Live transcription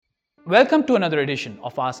Welcome to another edition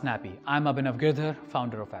of Ask Nappy. I'm Abhinav Girdhar,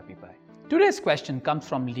 founder of AppyPie. Today's question comes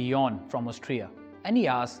from Leon from Austria, and he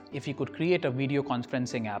asks if he could create a video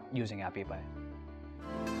conferencing app using AppyPie.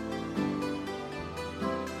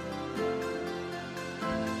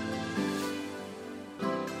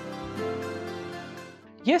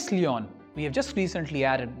 Yes, Leon, we have just recently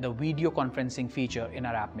added the video conferencing feature in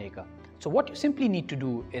our app maker. So what you simply need to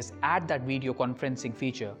do is add that video conferencing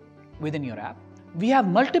feature within your app. We have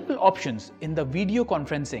multiple options in the video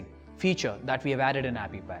conferencing feature that we have added in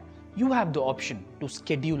AppyPie. You have the option to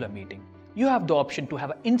schedule a meeting. You have the option to have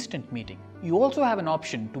an instant meeting. You also have an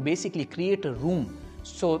option to basically create a room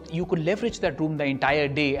so you could leverage that room the entire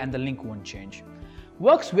day and the link won't change.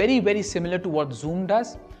 Works very similar to what Zoom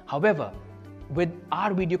does. However, with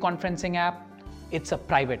our video conferencing app, it's a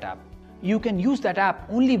private app. You can use that app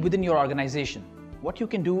only within your organization. What you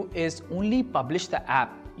can do is only publish the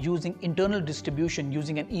app using internal distribution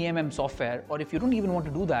using an EMM software, or if you don't even want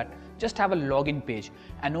to do that, just have a login page,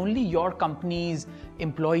 and only your company's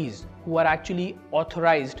employees who are actually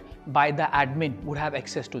authorized by the admin would have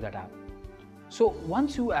access to that app. So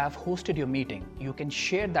once you have hosted your meeting, you can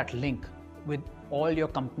share that link with all your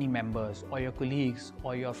company members or your colleagues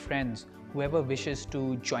or your friends, whoever wishes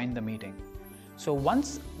to join the meeting. So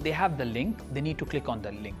once they have the link, they need to click on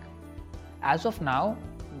the link. As of now,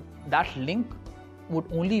 that link would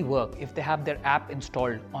only work if they have their app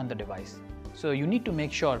installed on the device. So you need to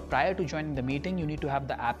make sure prior to joining the meeting, you need to have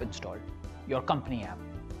the app installed, your company app.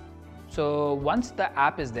 So once the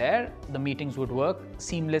app is there, the meetings would work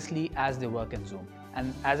seamlessly as they work in Zoom.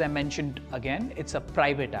 And as I mentioned again, it's a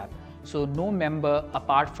private app. So no member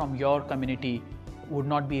apart from your community would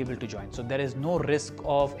not be able to join. So there is no risk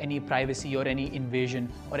of any privacy or any invasion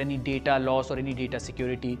or any data loss or any data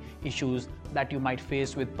security issues that you might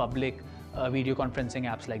face with public video conferencing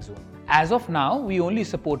apps like Zoom. As of now, we only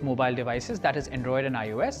support mobile devices, that is Android and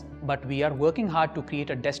iOS, but we are working hard to create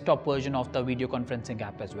a desktop version of the video conferencing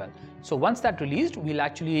app as well. So once that's released, we'll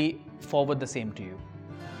actually forward the same to you.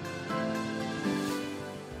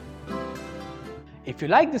 If you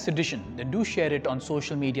like this edition, then do share it on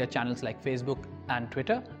social media channels like Facebook and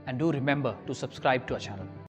Twitter, and do remember to subscribe to our channel.